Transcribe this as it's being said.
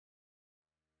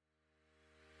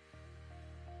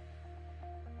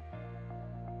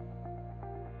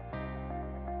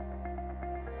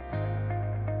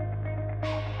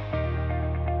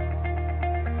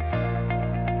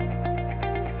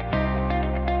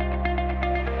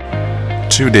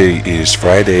Today is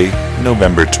Friday,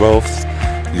 November 12th.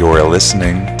 You're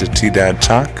listening to T-Dad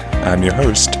Talk. I'm your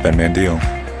host, Ben Mandiel.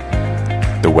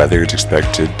 The weather is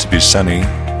expected to be sunny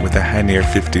with a high near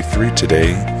 53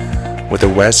 today, with a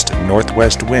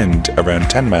west-northwest wind around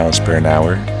 10 miles per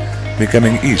hour,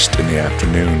 becoming east in the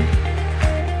afternoon.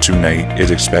 Tonight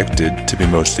is expected to be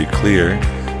mostly clear,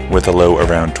 with a low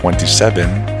around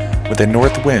 27, with a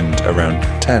north wind around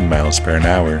 10 miles per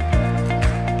hour.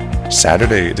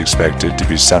 Saturday is expected to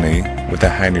be sunny with a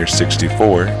high near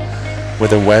 64,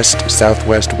 with a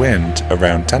west-southwest wind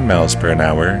around 10 miles per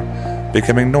hour,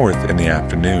 becoming north in the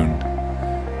afternoon.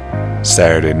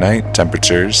 Saturday night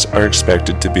temperatures are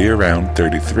expected to be around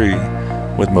 33,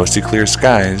 with mostly clear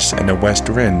skies and a west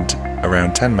wind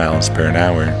around 10 miles per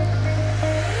hour.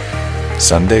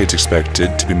 Sunday is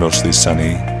expected to be mostly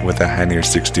sunny with a high near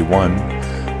 61,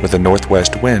 with a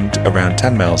northwest wind around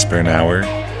 10 miles per hour,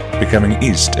 becoming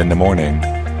east in the morning.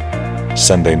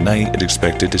 Sunday night is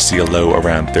expected to see a low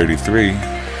around 33,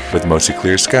 with mostly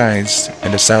clear skies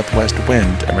and a southwest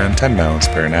wind around 10 miles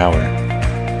per hour.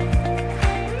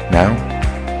 Now,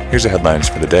 here's the headlines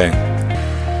for the day.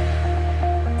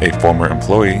 A former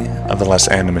employee of the Los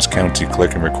Animas County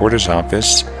Clerk and Recorder's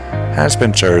Office has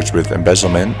been charged with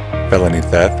embezzlement, felony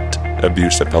theft,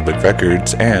 abuse of public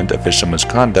records, and official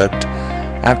misconduct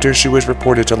after she was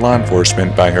reported to law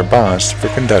enforcement by her boss for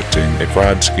conducting a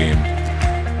fraud scheme.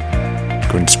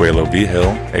 Consuelo Vigil,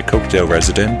 a Cokedale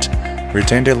resident,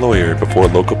 retained a lawyer before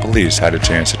local police had a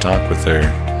chance to talk with her.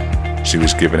 She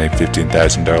was given a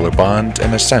 $15,000 bond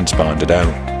and has since bonded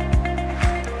out.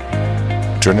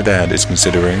 Trinidad is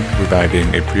considering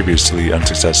reviving a previously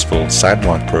unsuccessful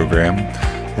sidewalk program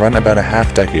run about a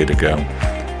half-decade ago.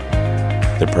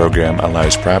 The program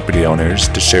allows property owners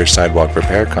to share sidewalk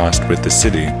repair costs with the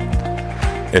city.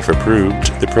 If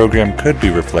approved, the program could be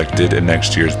reflected in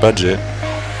next year's budget,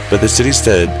 but the city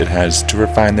said it has to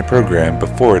refine the program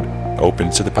before it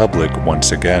opens to the public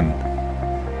once again.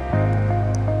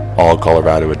 All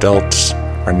Colorado adults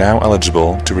are now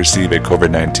eligible to receive a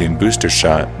COVID-19 booster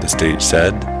shot, the state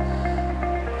said.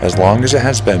 As long as it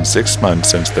has been 6 months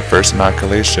since the first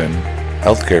inoculation,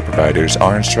 healthcare providers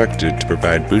are instructed to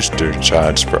provide booster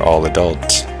shots for all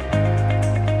adults.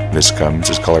 This comes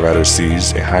as Colorado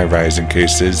sees a high rise in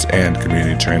cases and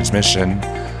community transmission,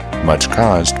 much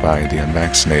caused by the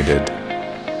unvaccinated.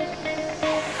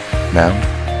 Now,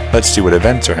 let's see what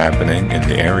events are happening in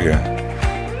the area.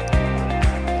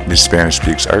 The Spanish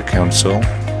Peaks Art Council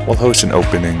will host an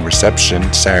opening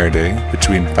reception Saturday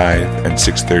between 5 and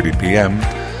 6:30 p.m.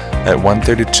 at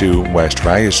 132 West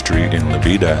Raya Street in La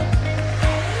Vida.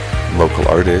 Local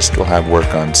artists will have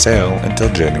work on sale until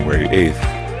January 8th.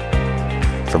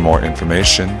 For more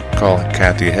information, call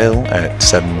Kathy Hill at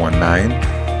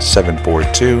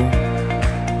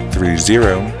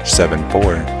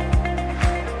 719-742-3074.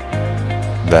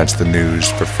 That's the news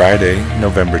for Friday,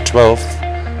 November 12th.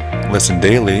 Listen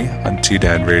daily on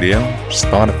T-Dad Radio,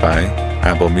 Spotify,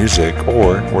 Apple Music,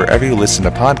 or wherever you listen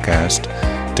to podcasts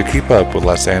to keep up with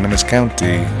Los Animas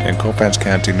County and Colfax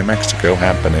County, New Mexico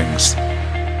happenings.